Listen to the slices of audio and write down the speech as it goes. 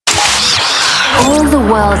All the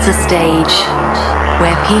world's a stage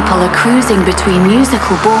where people are cruising between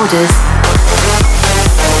musical borders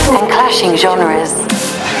and clashing genres.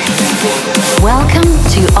 Welcome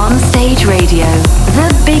to On Stage Radio, the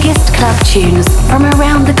biggest club tunes from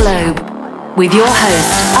around the globe, with your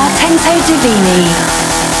host, Artento Divini.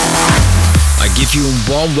 I give you a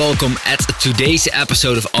warm welcome at today's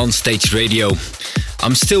episode of On Stage Radio.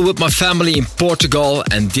 I'm still with my family in Portugal,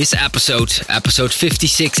 and this episode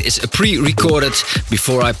 56, is pre-recorded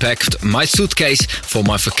before I packed my suitcase for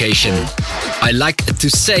my vacation. I like to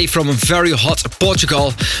say from a very hot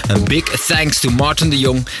Portugal, a big thanks to Martin de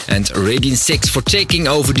Jong and Radiant 6 for taking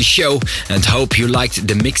over the show, and hope you liked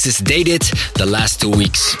the mixes they did the last 2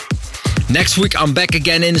 weeks. Next week I'm back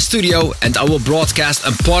again in the studio, and I will broadcast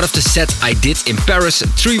a part of the set I did in Paris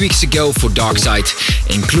 3 weeks ago for Darkside.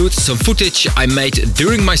 Include some footage I made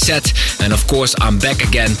during my set, and of course I'm back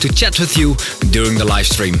again to chat with you during the live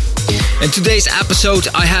stream. In today's episode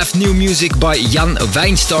I have new music by Jan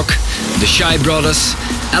Wijnstock, the Shy Brothers,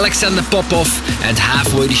 Alexander Popov, and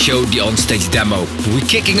halfway the show the onstage demo. We're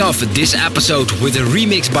kicking off this episode with a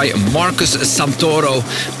remix by Marcus Santoro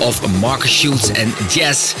of Marcus Schultz and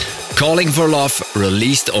Jazz, Calling for Love,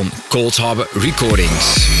 released on Cold Harbor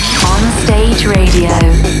Recordings. On Stage Radio.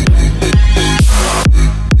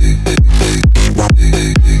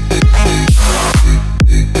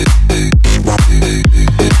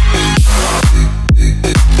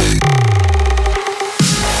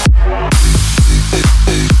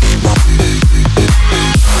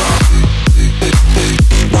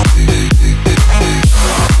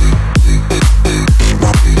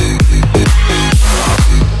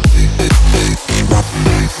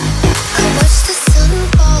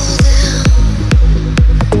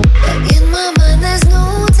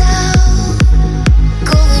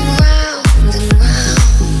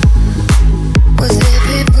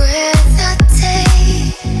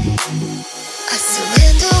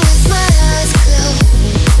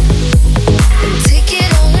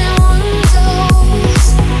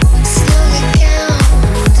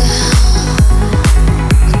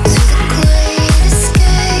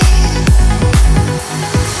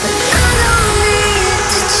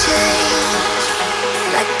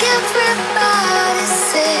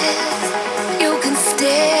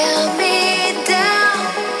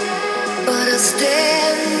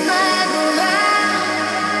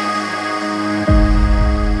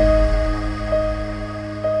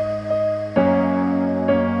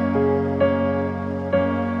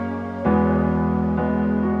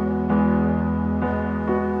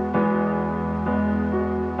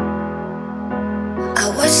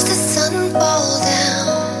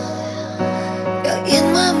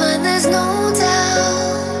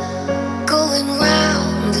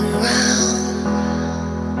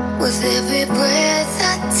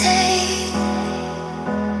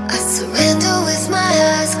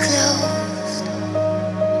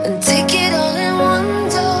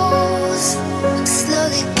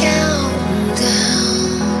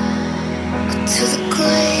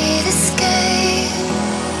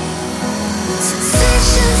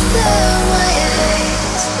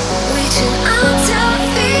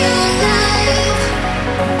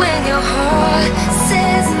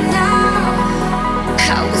 Says no,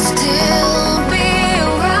 I will still be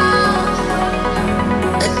around.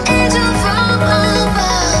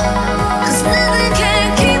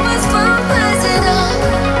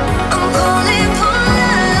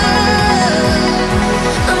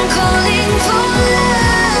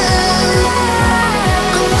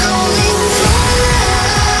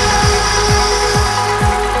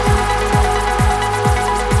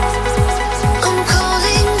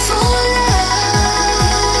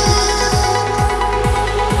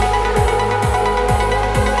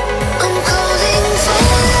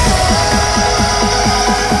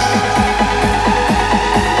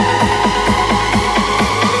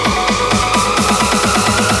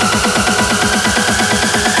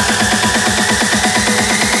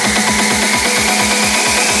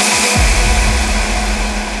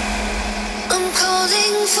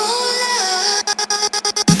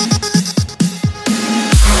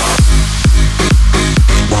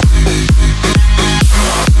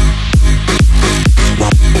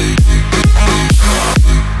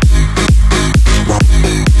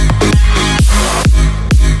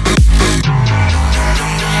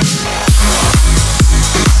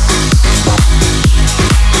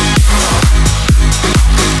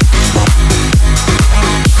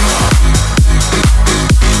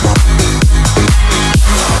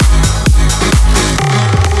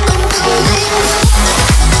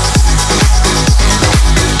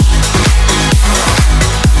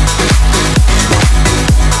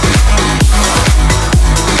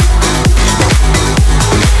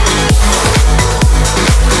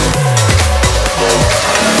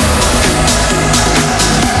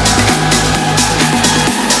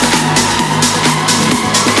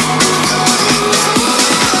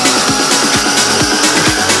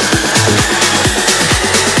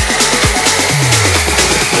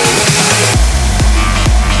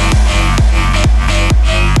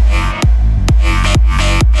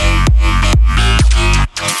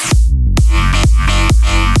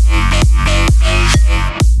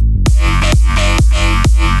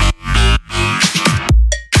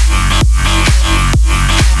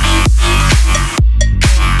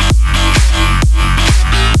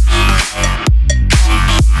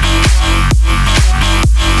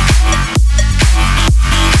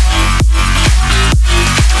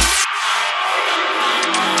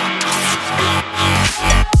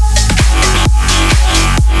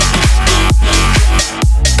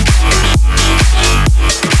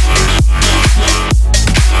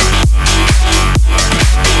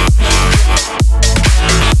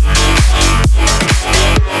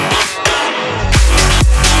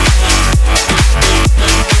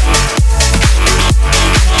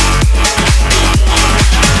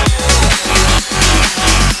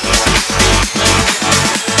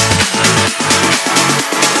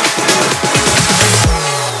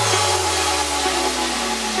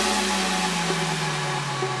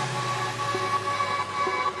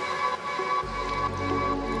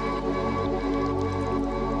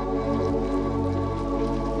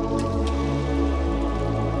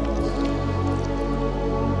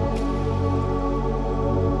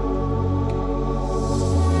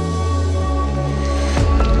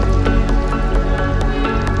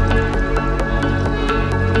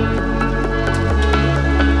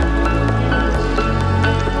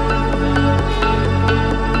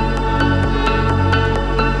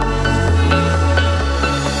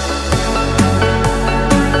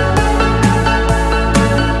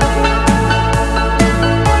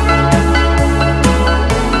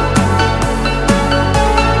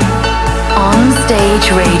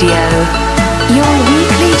 Radio, your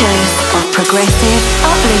weekly dose of progressive,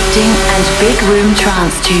 uplifting and big room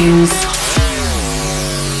trance tunes.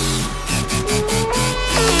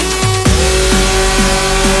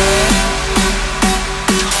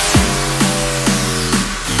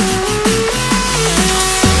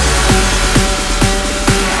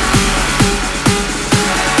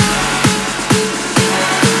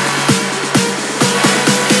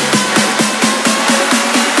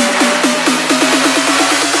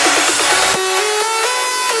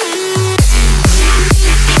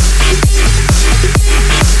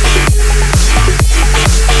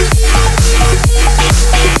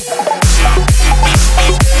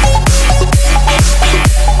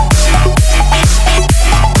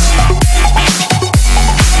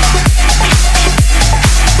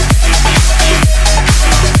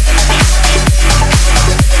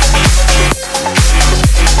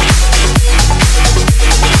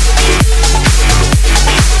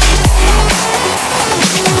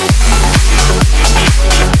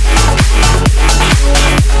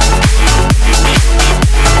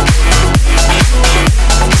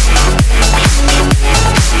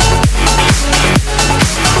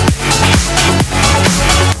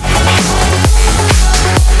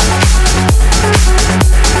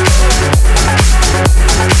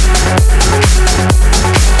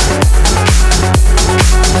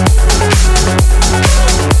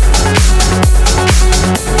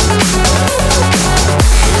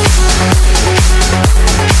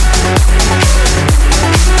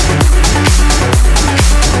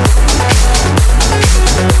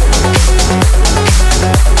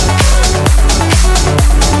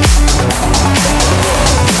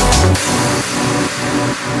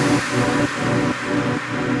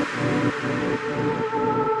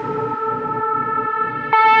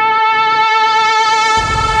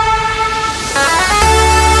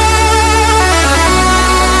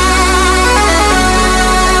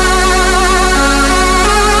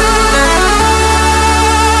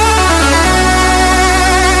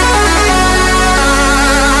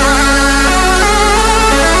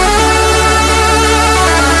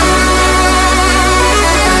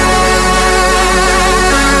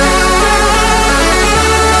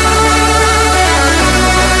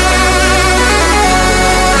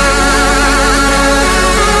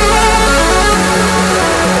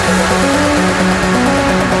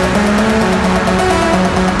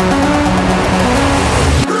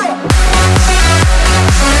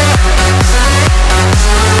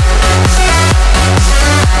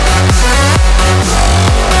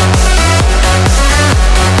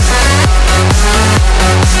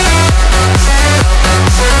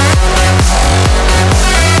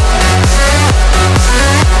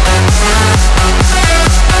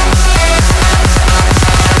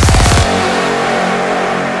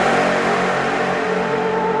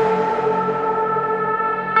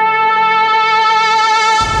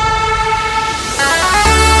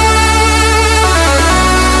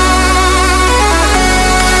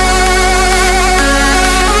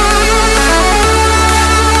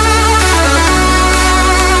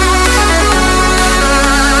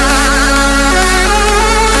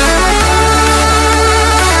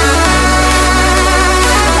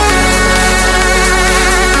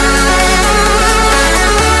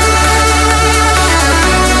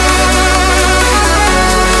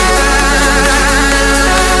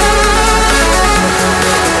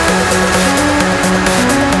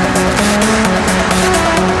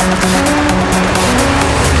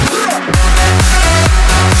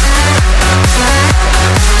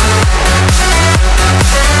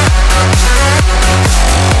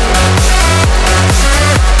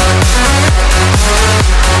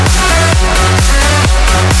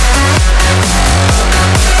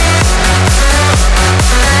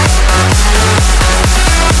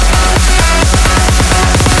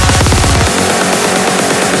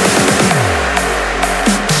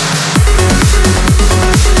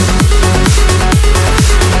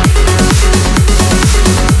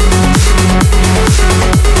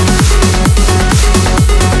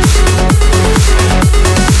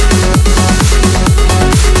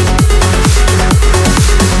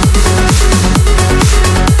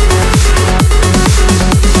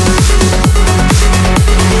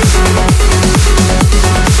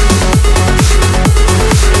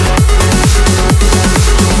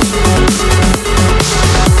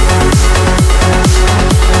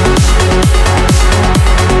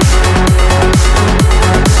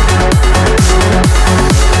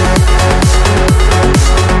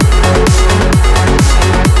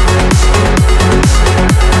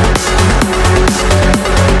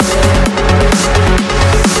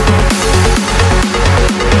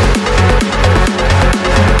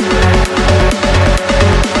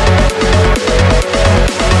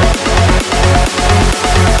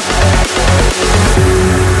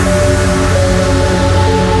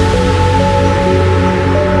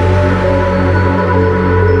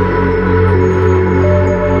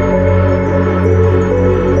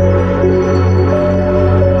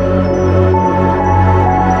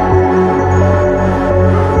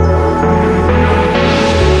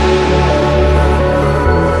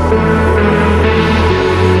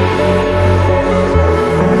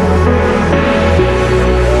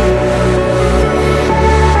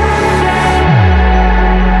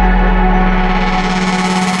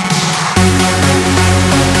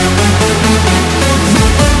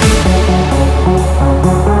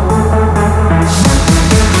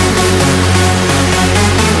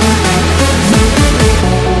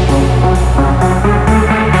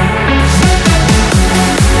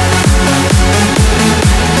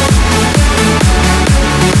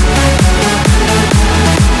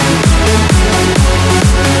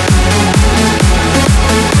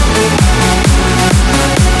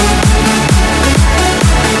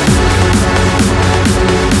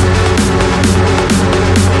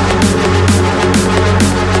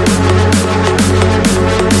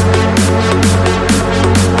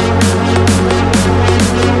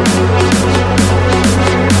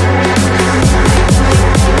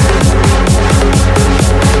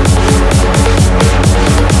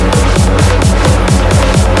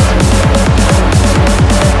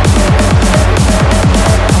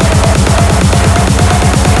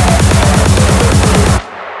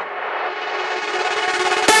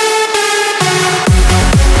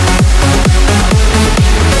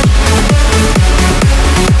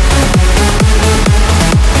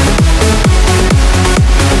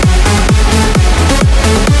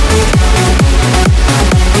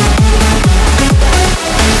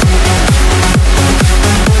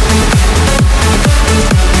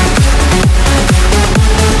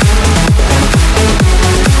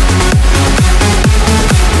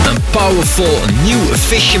 beautiful new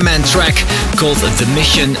Fisherman track called The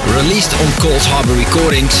Mission, released on Cold Harbor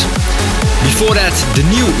Recordings. Before that, the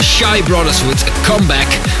new Shy Brothers with a Comeback,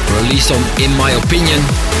 released on In My Opinion.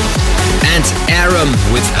 And Aram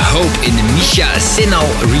with Hope in the Misha Sinal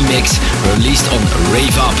remix, released on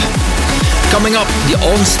Rave Up. Coming up, the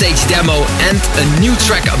on-stage demo and a new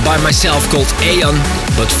track by myself called Aeon.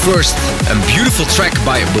 But first, a beautiful track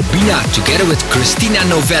by Bobina together with Christina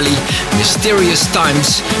Novelli, Mysterious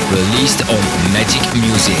Times, released on Magic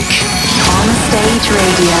Music. On-stage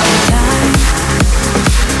radio.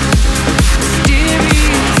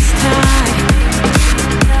 Mysterious time.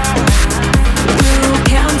 We're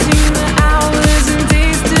counting the hours and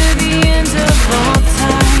days to the end of all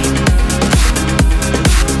time.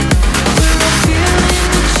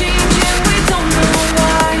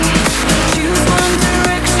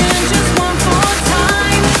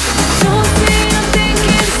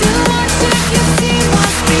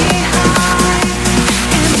 Behind,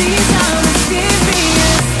 and these are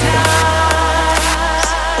mysterious times.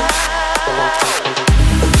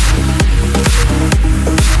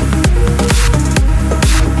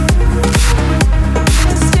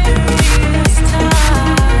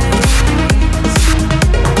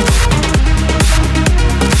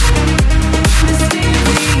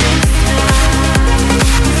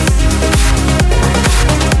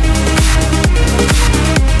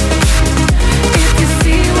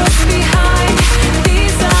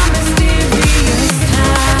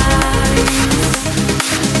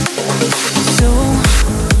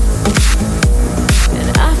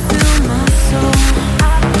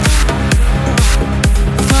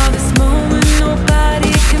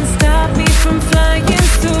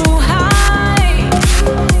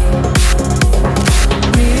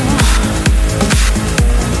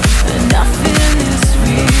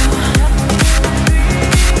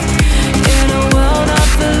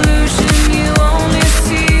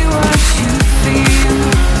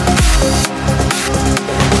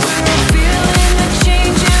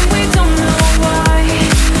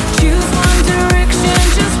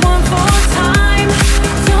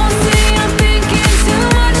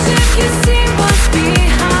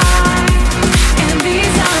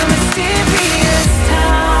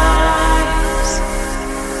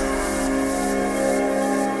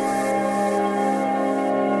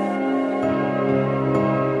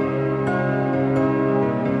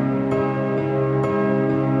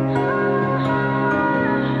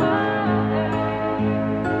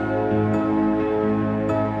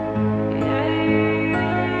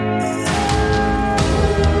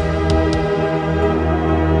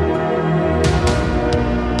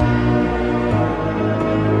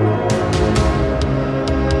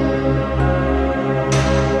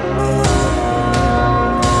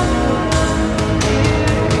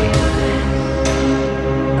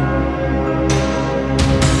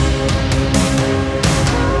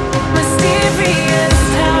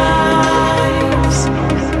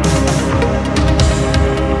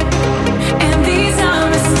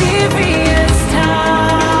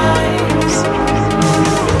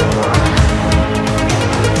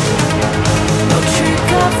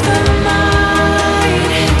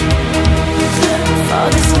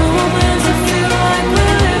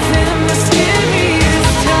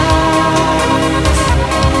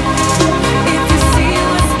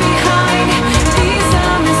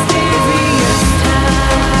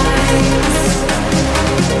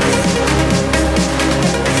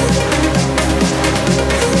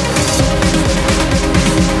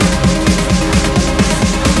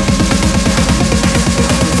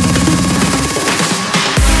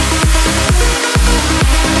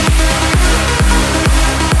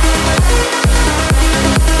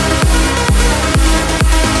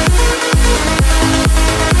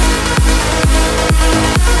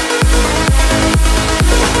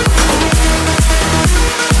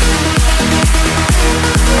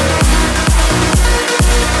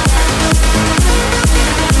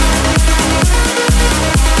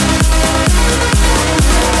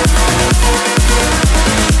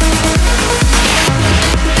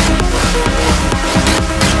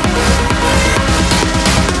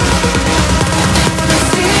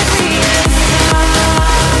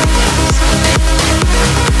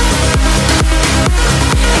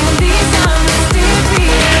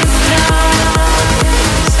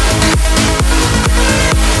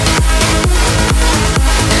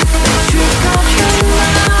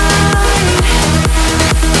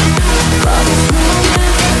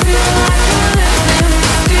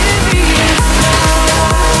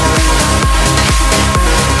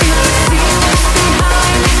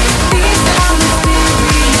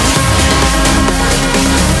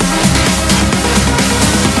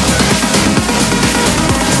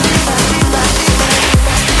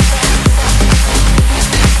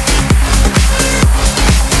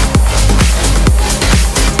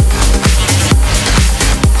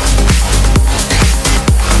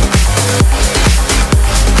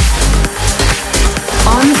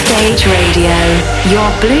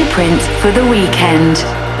 A blueprint for the weekend.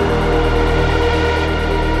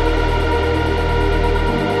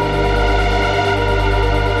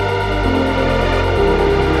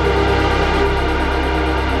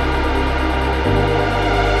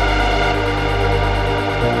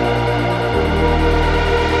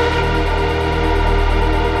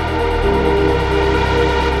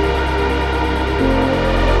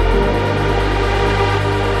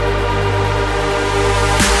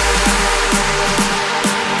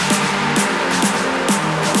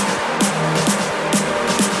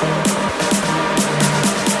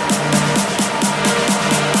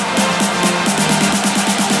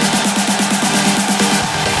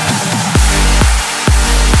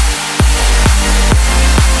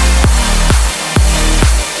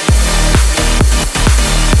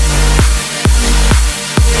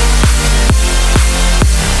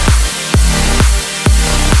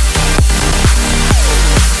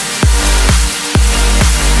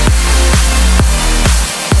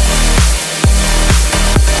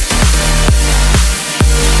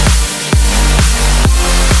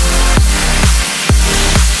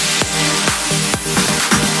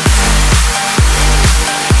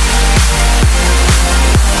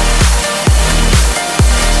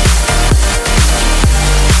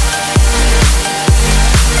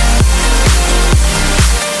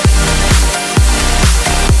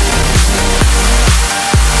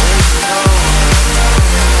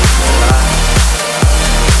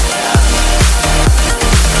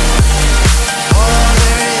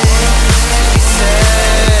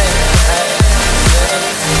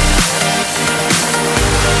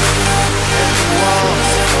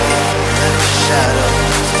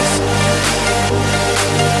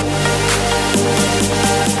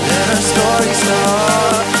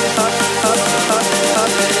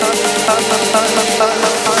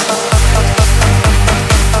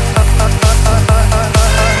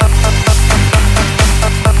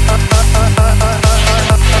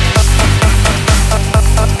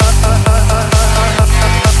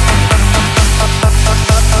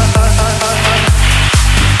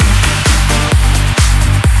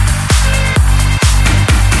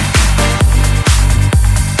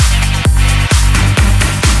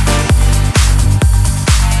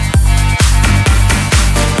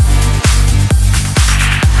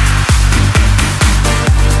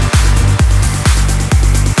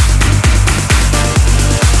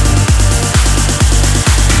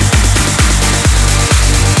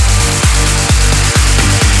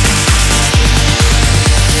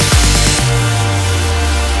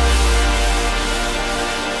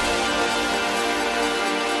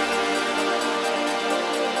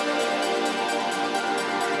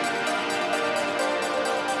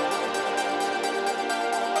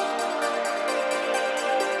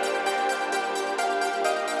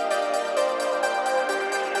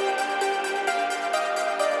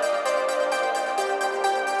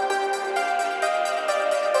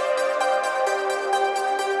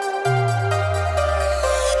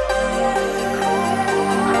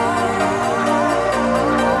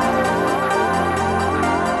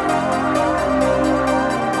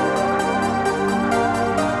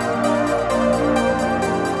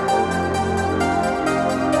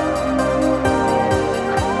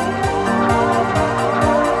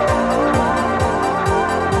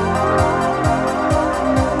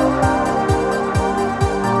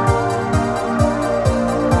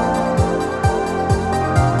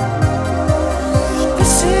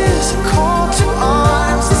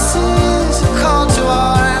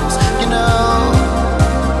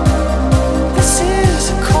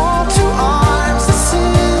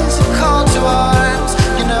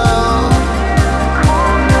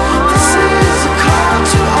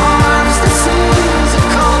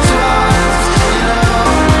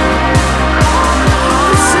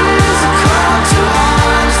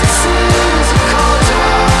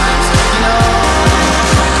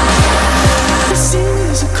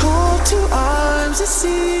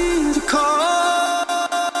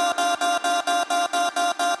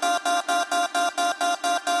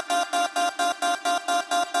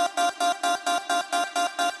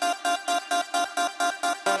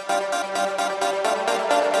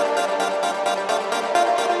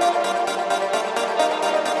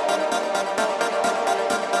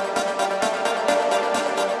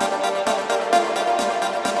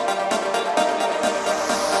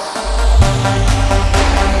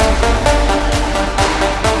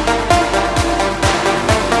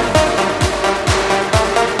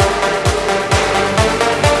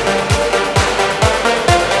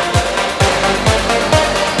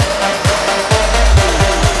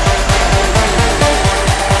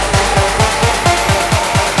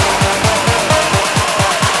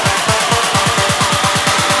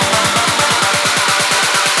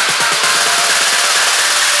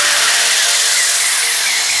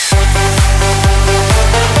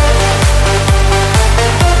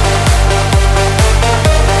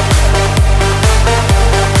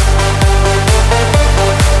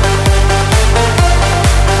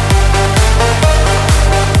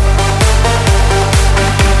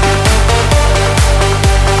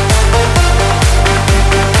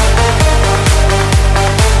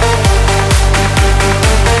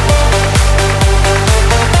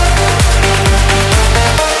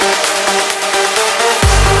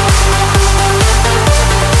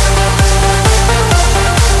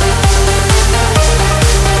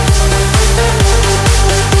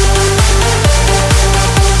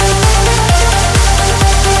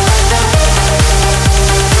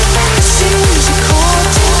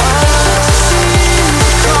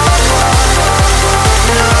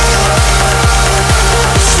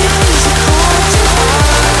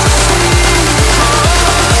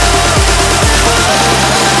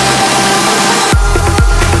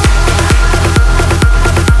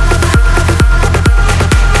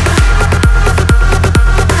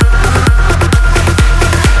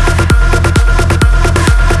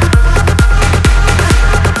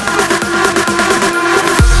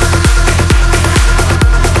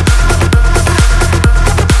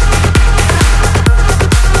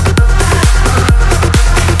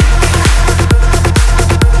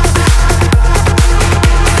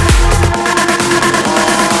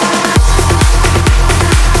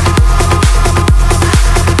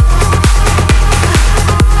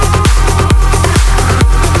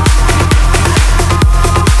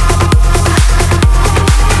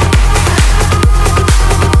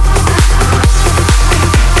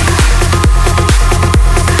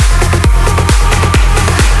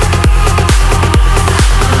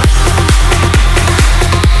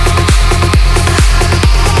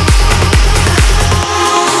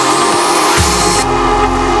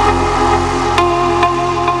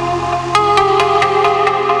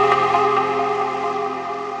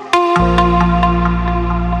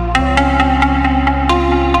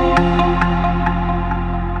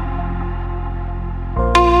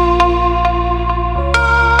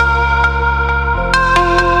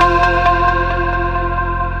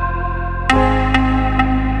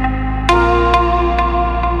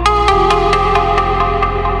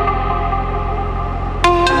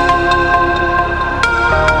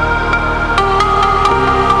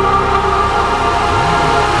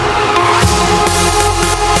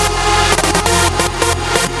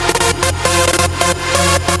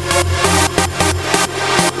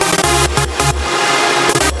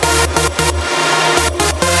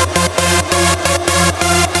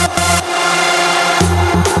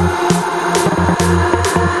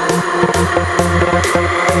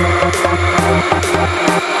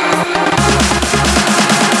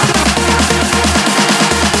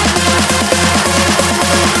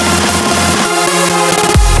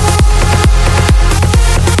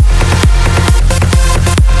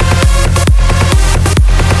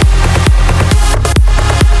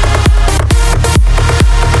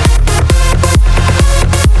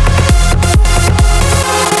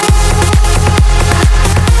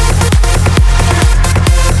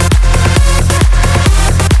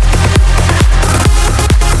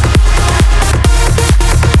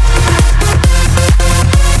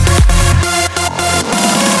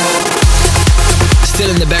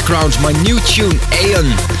 background, my new tune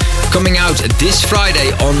Aeon, coming out this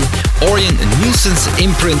Friday on Orion Nielsen's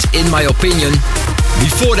imprint, In My Opinion.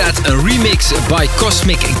 Before that, a remix by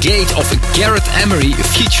Cosmic Gate of Gareth Emery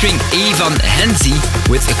featuring Evan Henze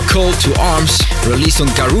with A Call to Arms, released on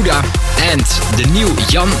Garuda, and the new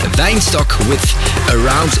Jan Wijnstock with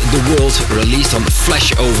Around the World, released on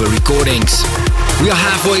Flashover Recordings. We are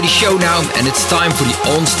halfway the show now, and it's time for the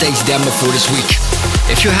on-stage demo for this week.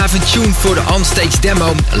 If you have a tune for the on-stage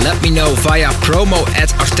demo, let me know via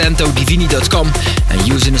promo@artentodivini.com and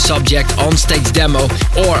using the subject on-stage demo,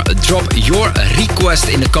 or drop your request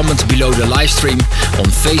in the comments below the live stream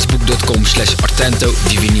on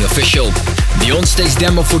facebook.com/ArtentoDiviniOfficial. The on-stage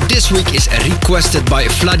demo for this week is requested by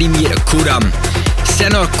Vladimir Kuram.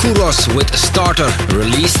 Senor Kuros with Starter,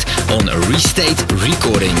 released on Restate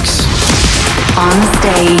Recordings. On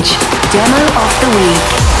stage, demo of the week.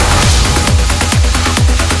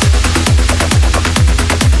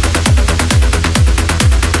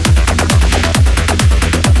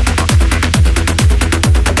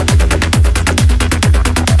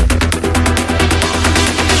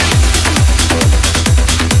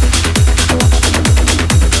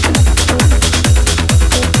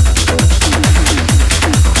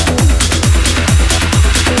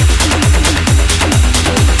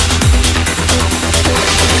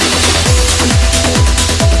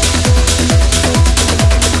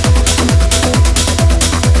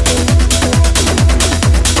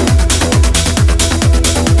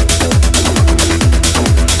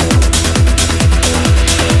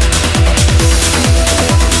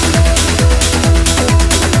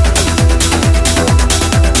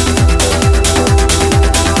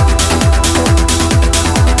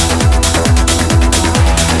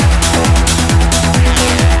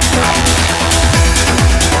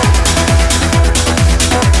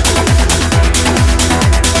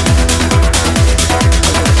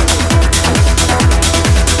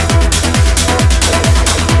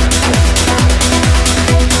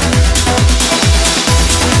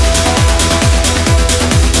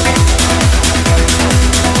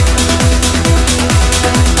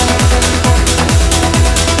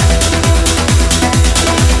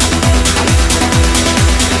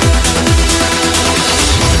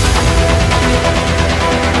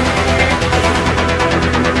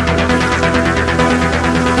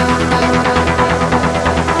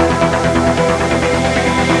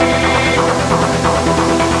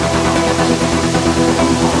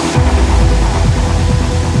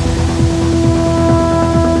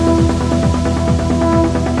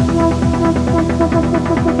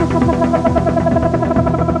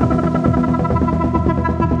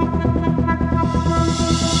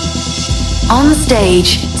 On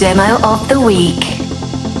stage, demo of the week.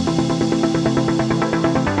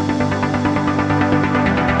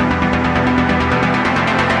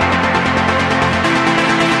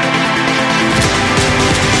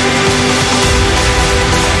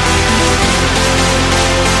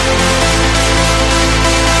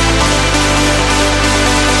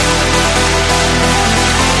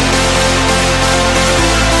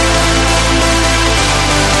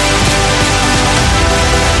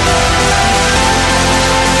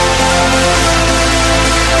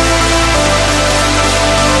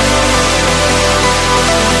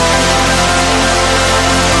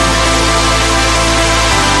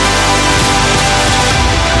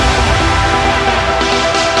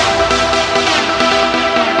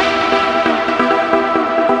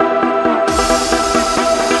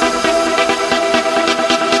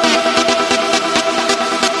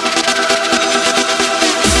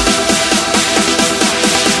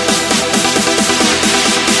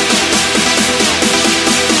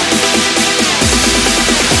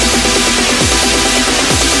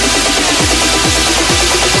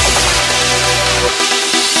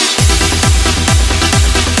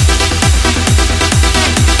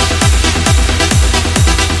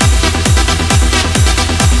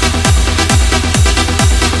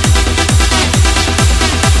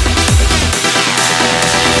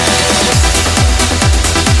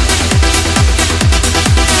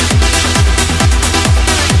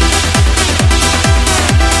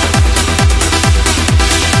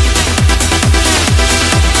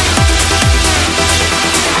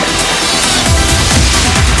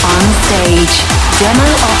 Demo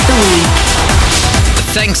of the week.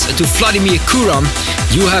 Thanks to Vladimir Kuram,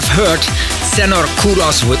 you have heard Senor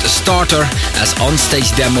Kuras with Starter as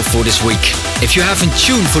on-stage demo for this week. If you haven't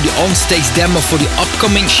tuned for the on-stage demo for the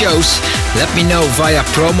upcoming shows, let me know via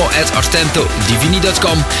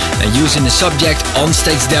promo@artentodivini.com and using the subject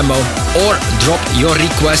on-stage demo, or drop your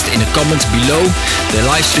request in the comments below the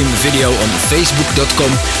live stream video on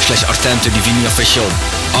facebook.com/ArtentoDivini official.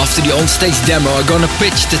 After the on-stage demo, I'm gonna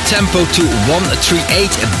pitch the tempo to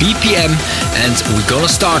 138 BPM, and we're gonna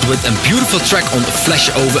start with a beautiful track on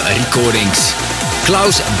Flashover Recordings.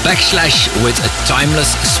 Klaus Backslash with A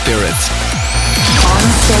Timeless Spirit. On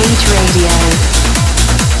Stage Radio.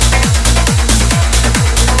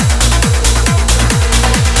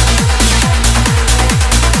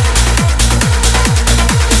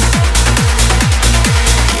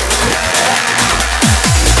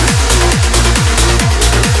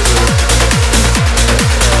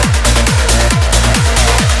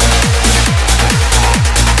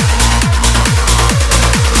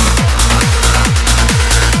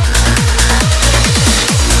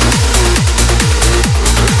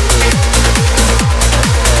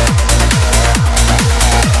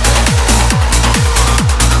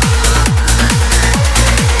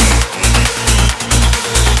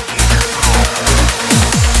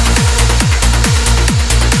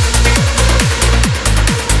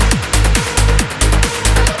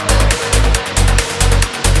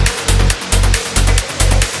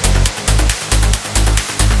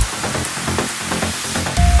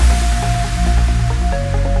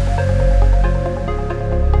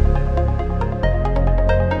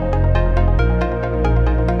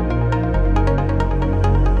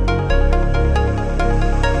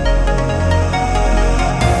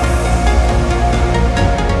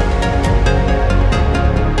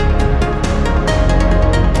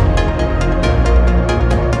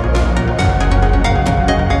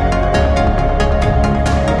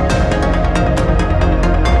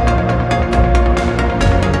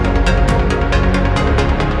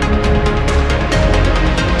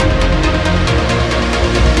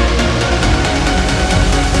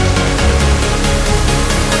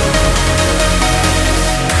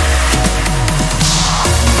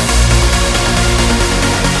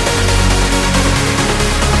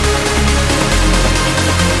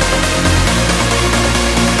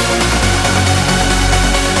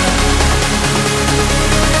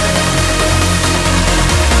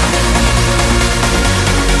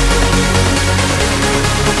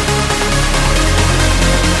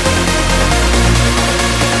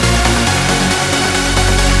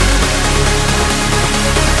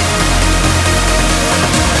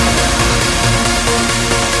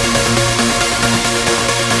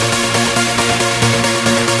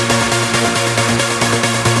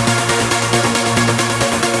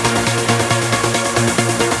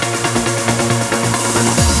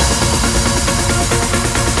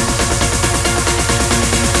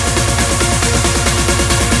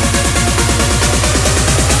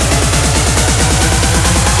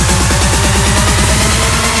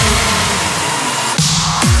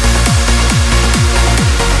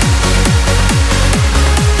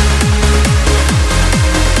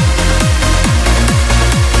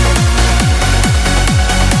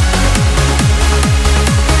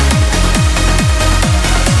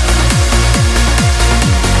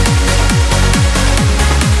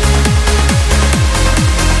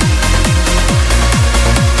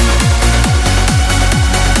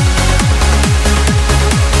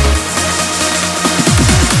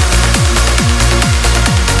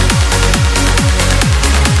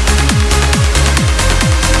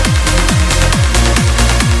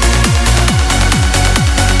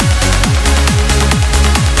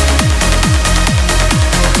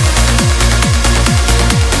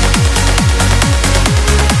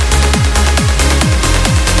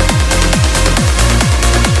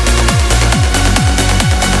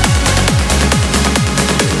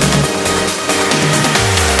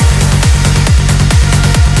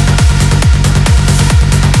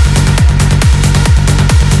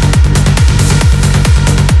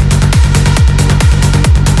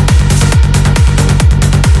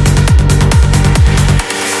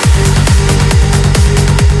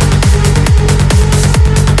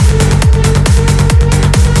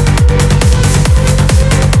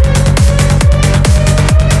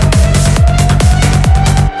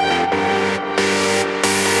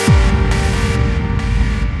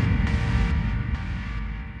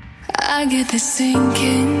 I get this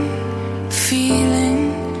sinking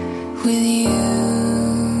feeling with you.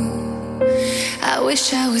 I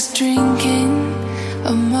wish I was drinking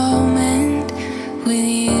a moment with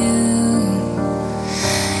you.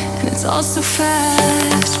 And it's all so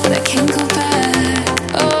fast, but I can't go back.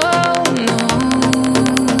 Oh no,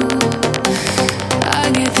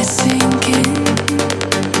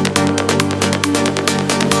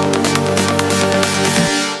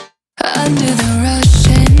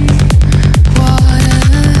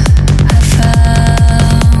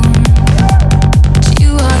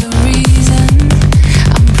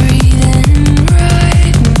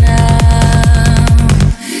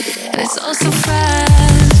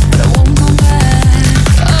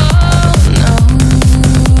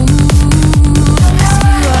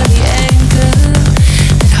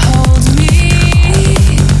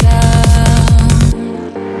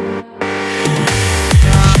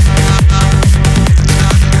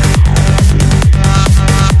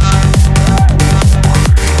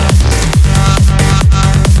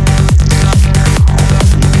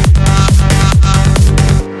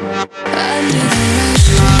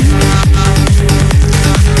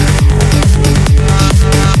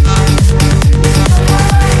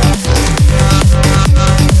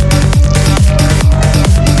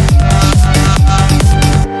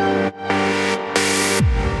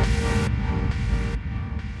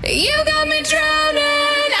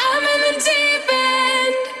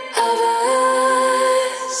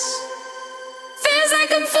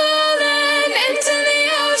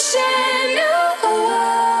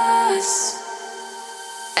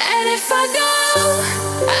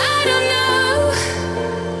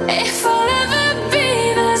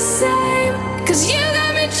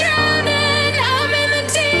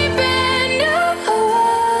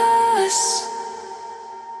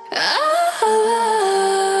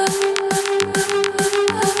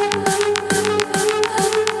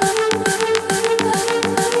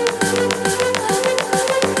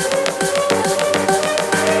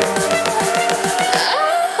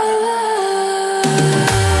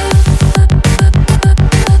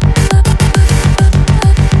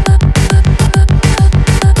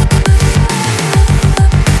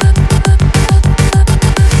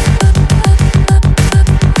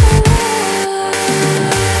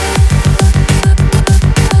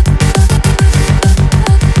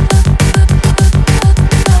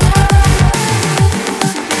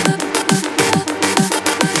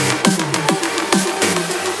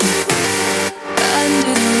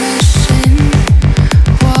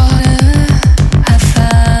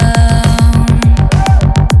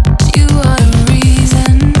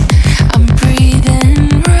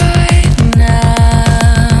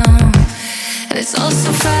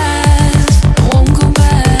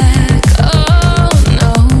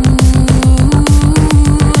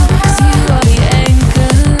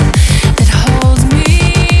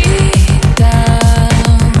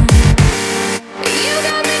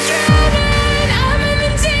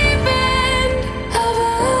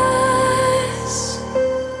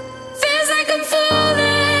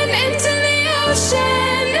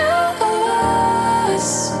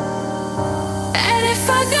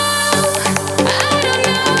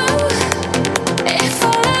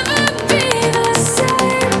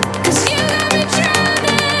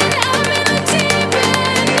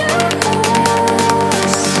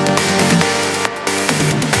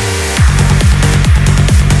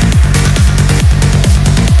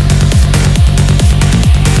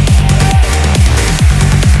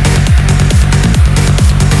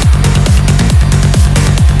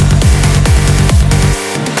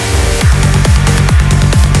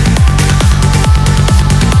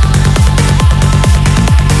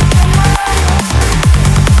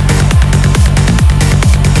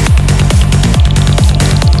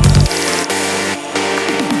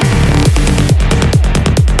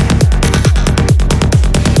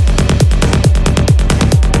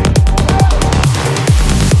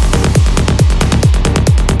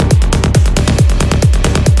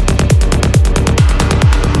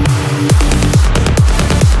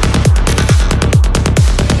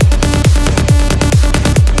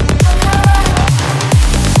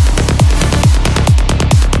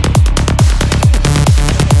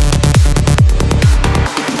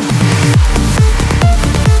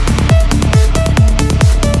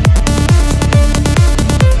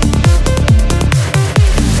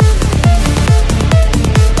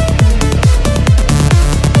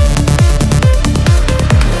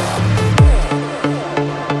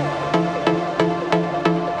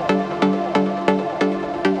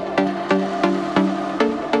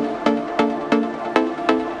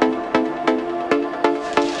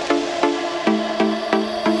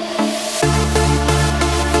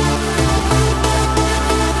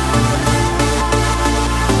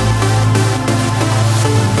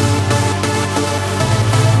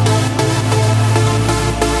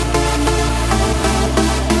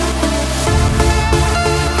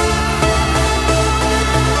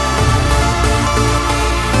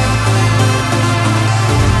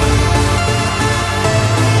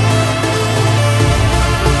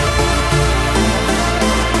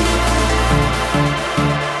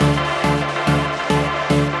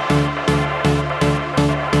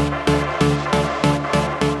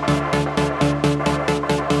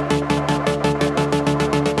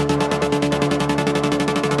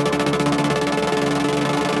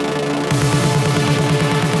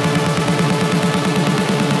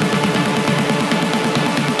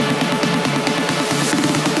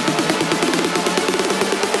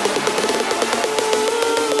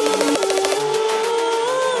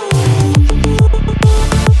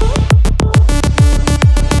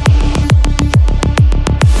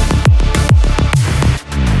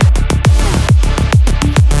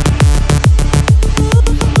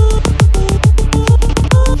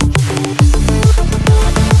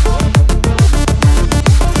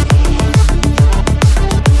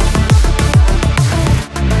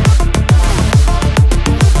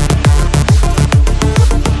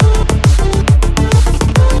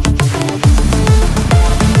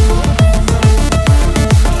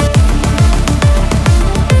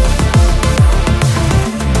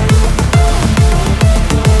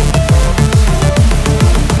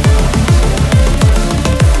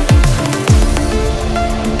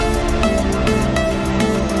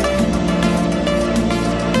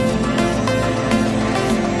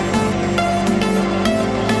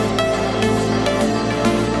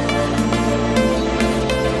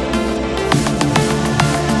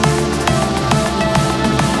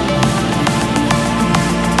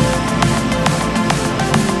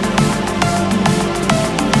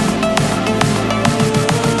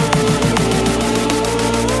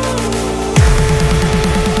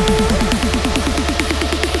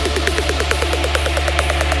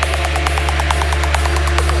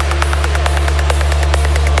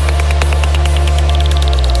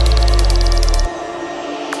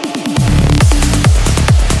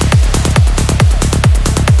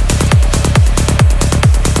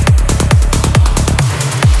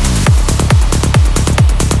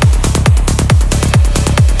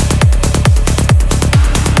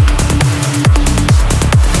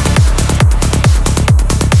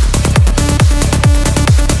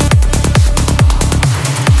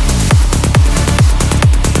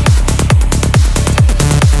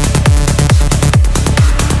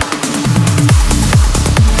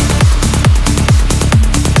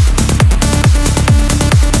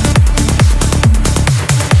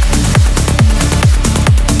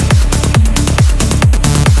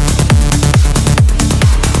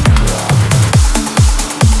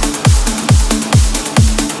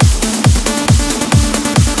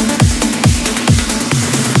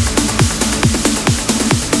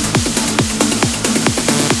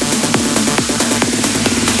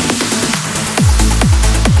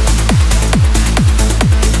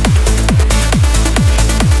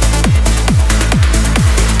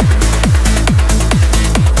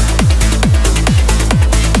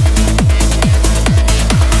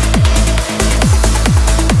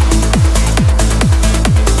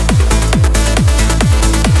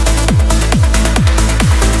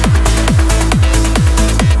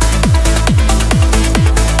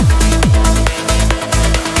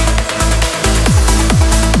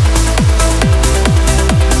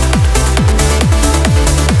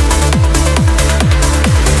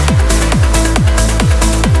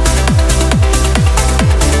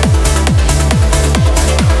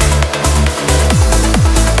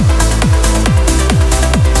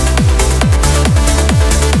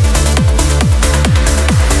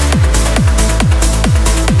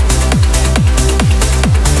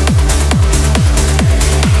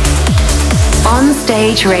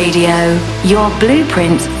 Stage Radio, your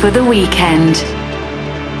blueprint for the weekend.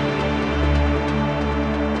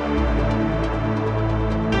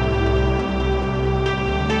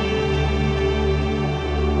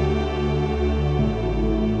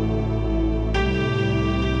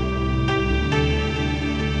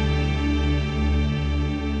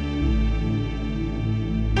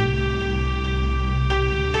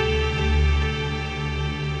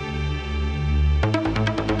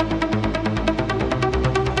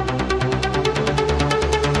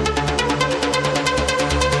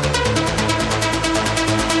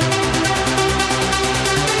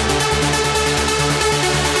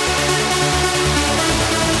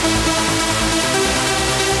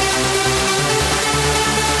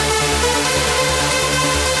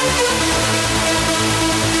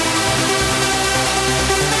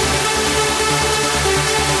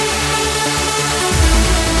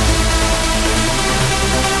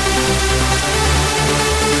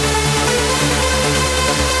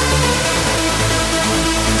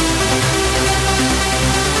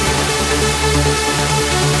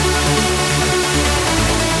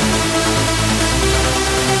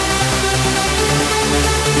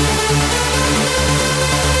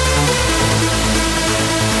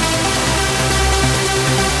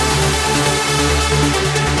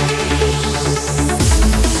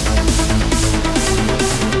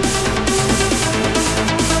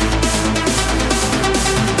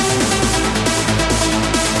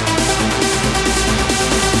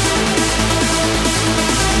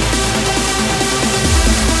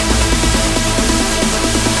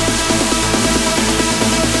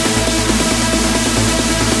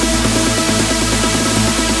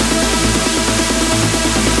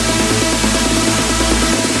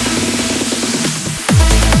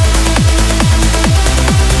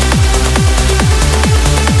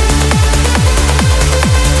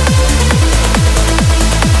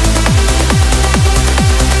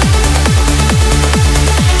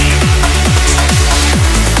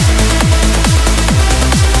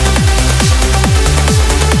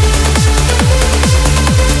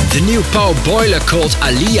 Power Boiler called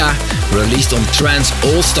Aliyah, released on Trance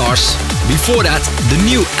All Stars. Before that, the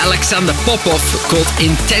new Alexander Popov called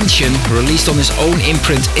Intention, released on his own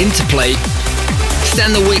imprint Interplay.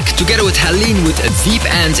 Standerwick together with Helene with a Deep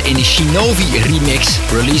End in a Shinobi remix,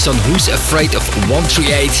 released on Who's Afraid of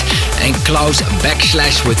 138, and Klaus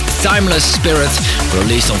Backslash with Timeless Spirit,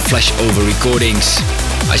 released on Flashover Recordings.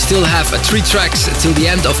 I still have 3 tracks till the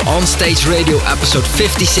end of On Stage Radio episode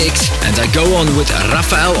 56, and I go on with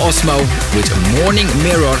Rafael Osmo with Morning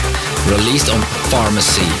Mirror, released on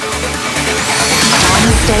Pharmacy. On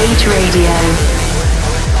Stage Radio.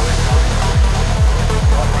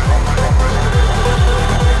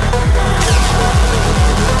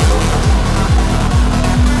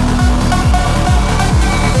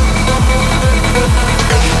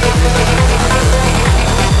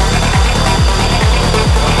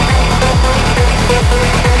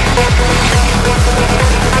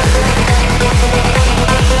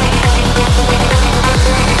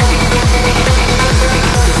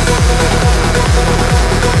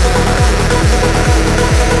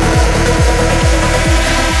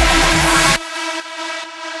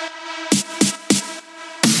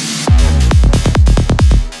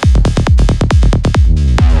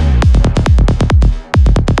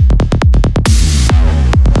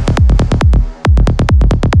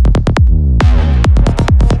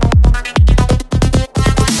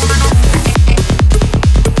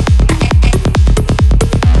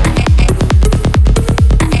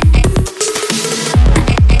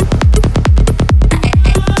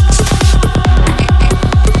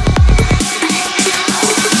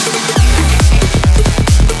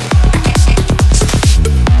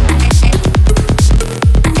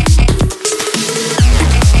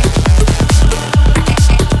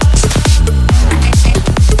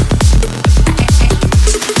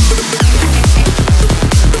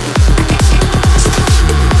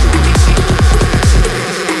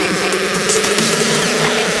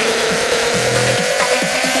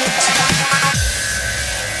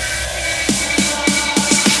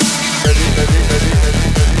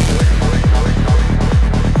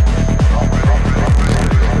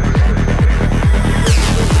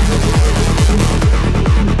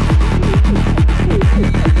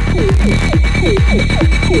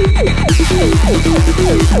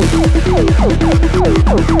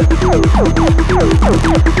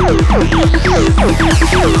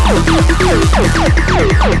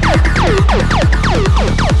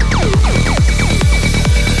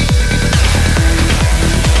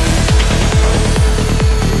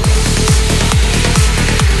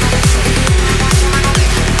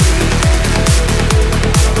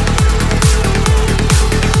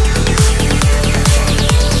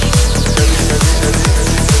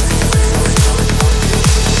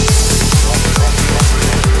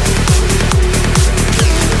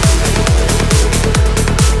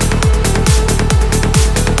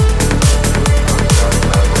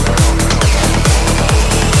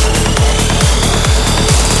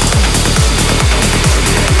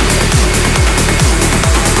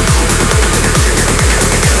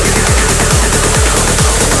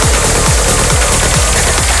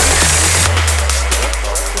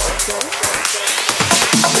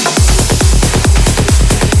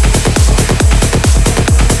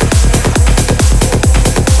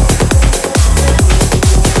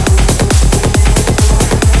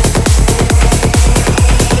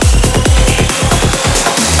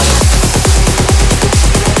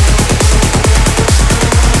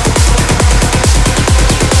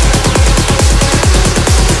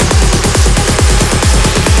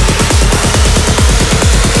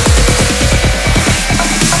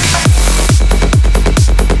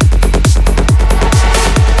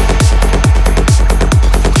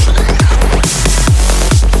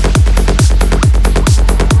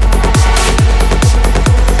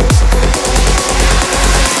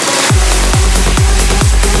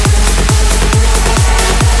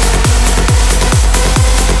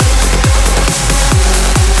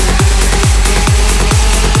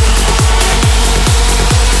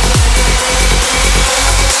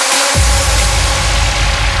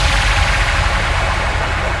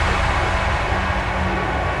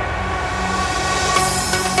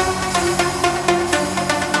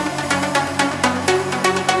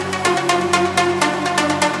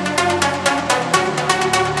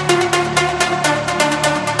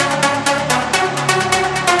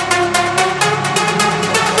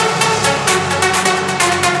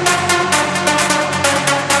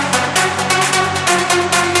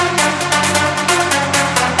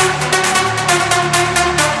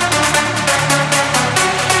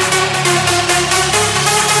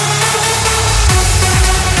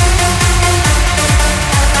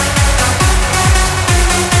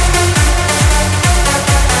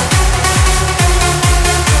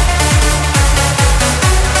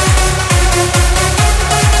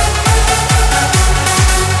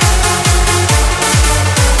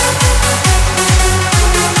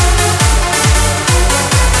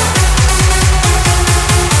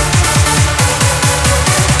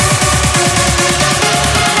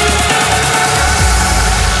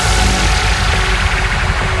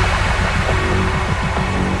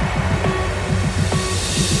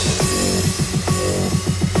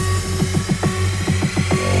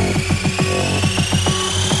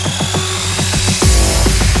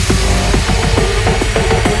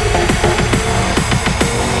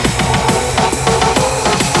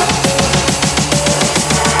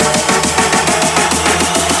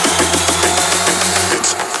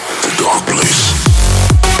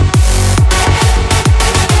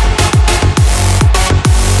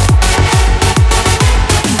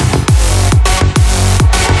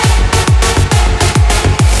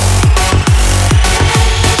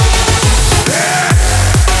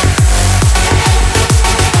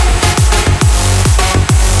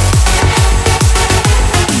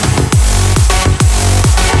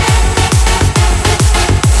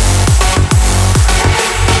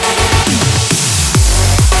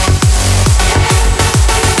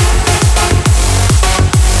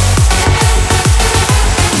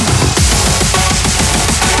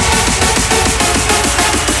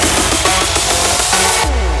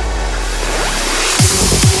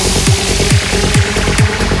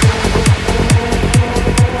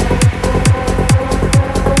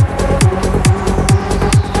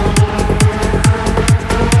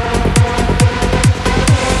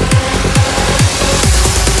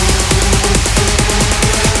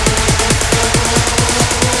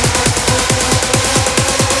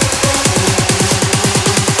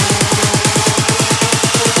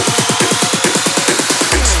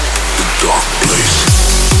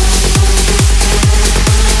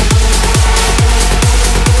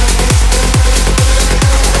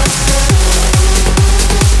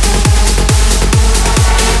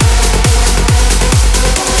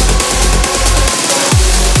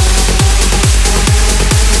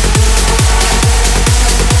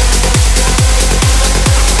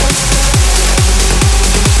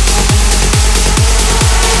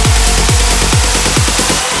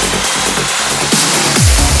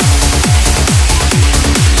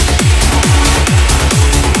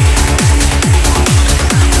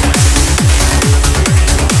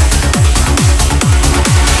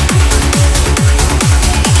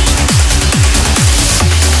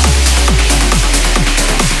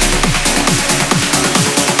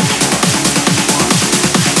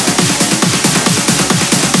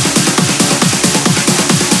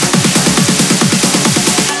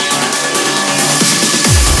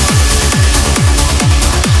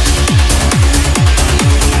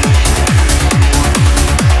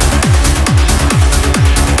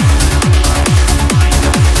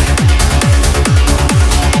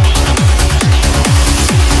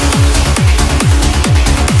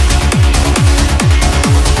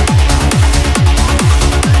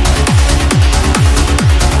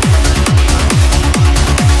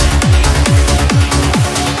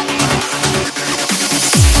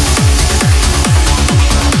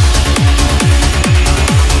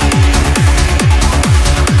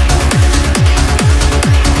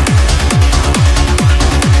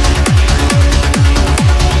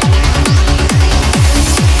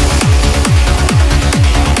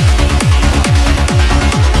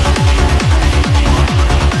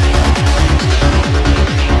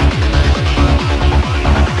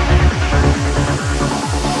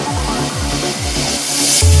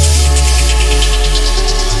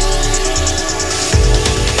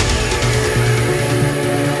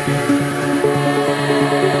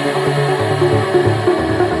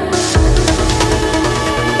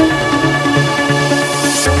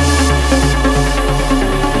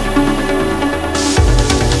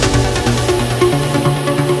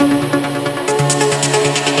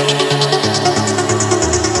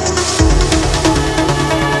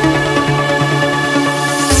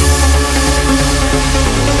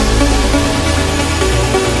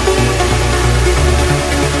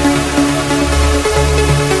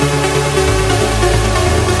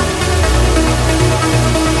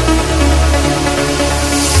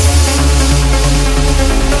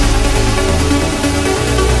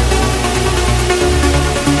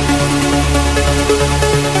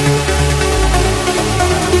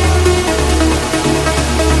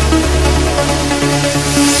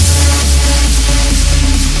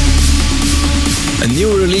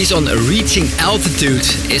 new release on Reaching Altitude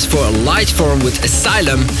is for Lightform with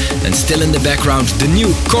Asylum, and still in the background the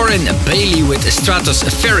new Corin Bailey with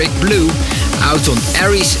Stratospheric Blue out on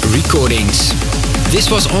Aries Recordings. This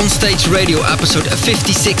was On Stage Radio episode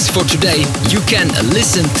 56 for today. You can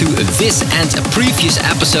listen to this and previous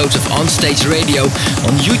episodes of On Stage Radio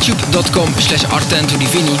on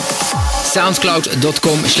youtube.com/ArtentoDivini,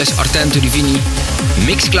 soundcloud.com/ArtentoDivini,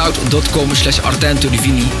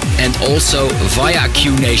 mixcloud.com/ArtentoDivini, and also via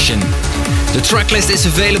QNation. The tracklist is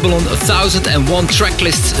available on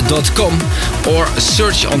 1001tracklist.com or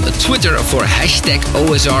search on Twitter for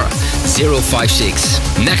 #OSR056.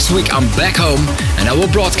 Next week I'm back home and I will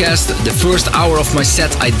broadcast the first hour of my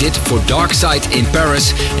set I did for Darkside in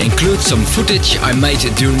Paris, include some footage I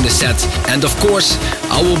made during the set, and of course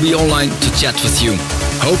I will be online to chat with you.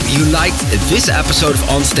 Hope you liked this episode of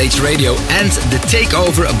On Stage Radio and the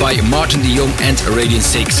takeover by Martin de Jong and Radiant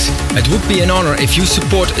 6. It would be an honor if you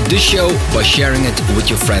support the show by sharing it with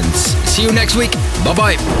your friends. See you next week.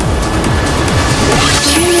 Bye-bye.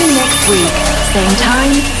 Tune in next week. Same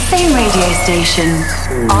time, same radio station.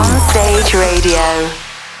 On Stage Radio.